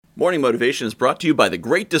Morning Motivation is brought to you by The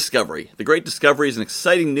Great Discovery. The Great Discovery is an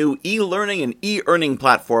exciting new e-learning and e-earning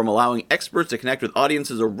platform allowing experts to connect with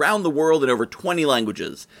audiences around the world in over 20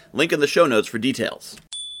 languages. Link in the show notes for details.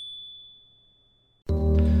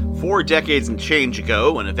 4 decades and change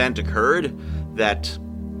ago, an event occurred that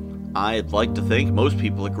I'd like to think most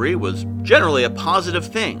people agree was generally a positive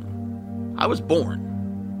thing. I was born.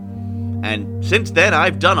 And since then,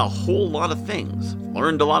 I've done a whole lot of things.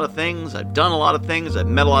 Learned a lot of things. I've done a lot of things. I've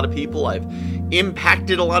met a lot of people. I've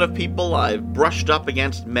impacted a lot of people. I've brushed up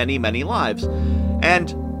against many, many lives.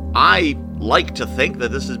 And I like to think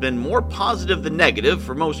that this has been more positive than negative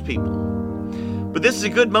for most people. But this is a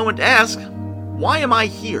good moment to ask, why am I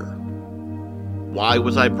here? Why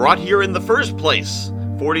was I brought here in the first place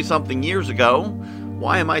 40-something years ago?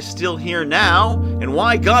 Why am I still here now? And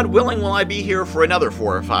why, God willing, will I be here for another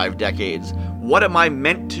 4 or 5 decades? What am I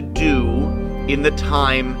meant to do in the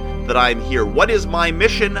time that I'm here? What is my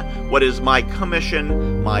mission? What is my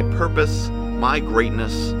commission? My purpose? My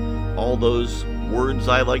greatness? All those words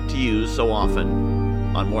I like to use so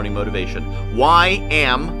often on Morning Motivation. Why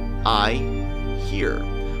am I here?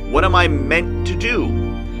 What am I meant to do?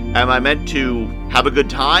 Am I meant to have a good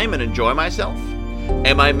time and enjoy myself?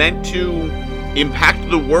 Am I meant to impact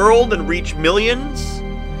the world and reach millions?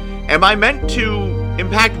 Am I meant to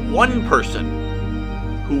impact one person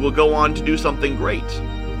who will go on to do something great?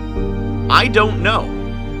 I don't know.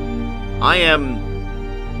 I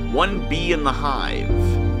am one bee in the hive.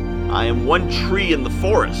 I am one tree in the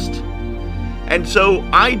forest. And so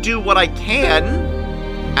I do what I can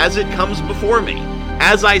as it comes before me.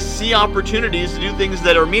 As I see opportunities to do things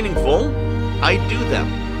that are meaningful, I do them.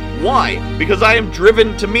 Why? Because I am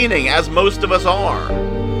driven to meaning, as most of us are.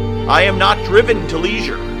 I am not driven to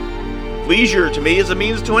leisure. Leisure to me is a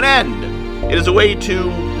means to an end. It is a way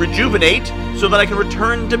to rejuvenate so that I can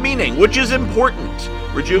return to meaning, which is important.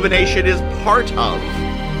 Rejuvenation is part of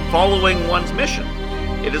following one's mission.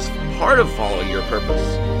 It is part of following your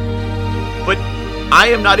purpose. But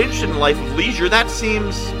I am not interested in a life of leisure. That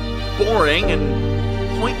seems boring and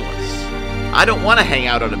pointless. I don't want to hang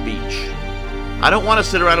out on a beach. I don't want to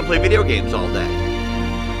sit around and play video games all day.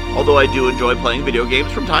 Although I do enjoy playing video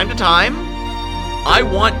games from time to time, I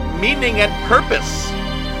want meaning and purpose.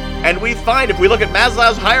 And we find, if we look at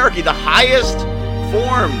Maslow's hierarchy, the highest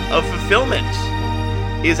form of fulfillment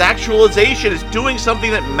is actualization, is doing something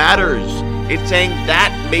that matters. It's saying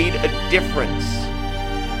that made a difference.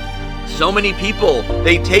 So many people,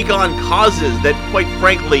 they take on causes that, quite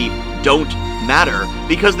frankly, don't matter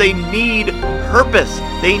because they need purpose.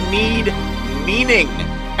 They need meaning.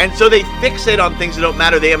 And so they fixate on things that don't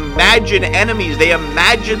matter. They imagine enemies. They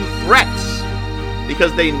imagine threats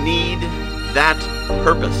because they need that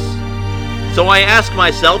purpose. So I ask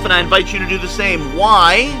myself, and I invite you to do the same,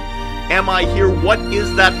 why am I here? What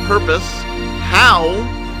is that purpose? How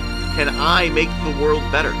can I make the world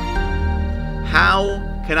better? How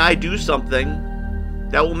can I do something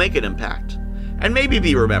that will make an impact and maybe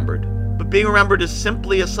be remembered? But being remembered is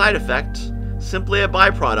simply a side effect, simply a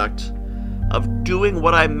byproduct of doing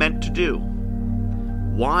what I'm meant to do.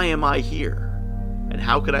 Why am I here? And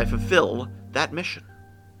how can I fulfill that mission?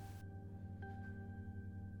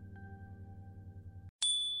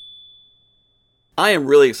 I am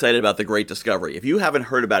really excited about The Great Discovery. If you haven't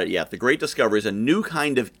heard about it yet, The Great Discovery is a new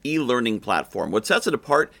kind of e-learning platform. What sets it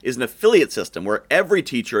apart is an affiliate system where every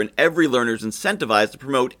teacher and every learner is incentivized to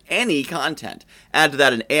promote any content. Add to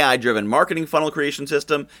that an AI-driven marketing funnel creation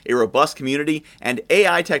system, a robust community, and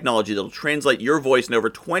AI technology that will translate your voice in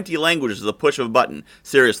over 20 languages with the push of a button.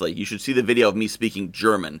 Seriously, you should see the video of me speaking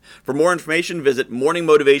German. For more information, visit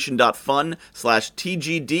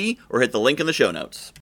morningmotivation.fun/TGD or hit the link in the show notes.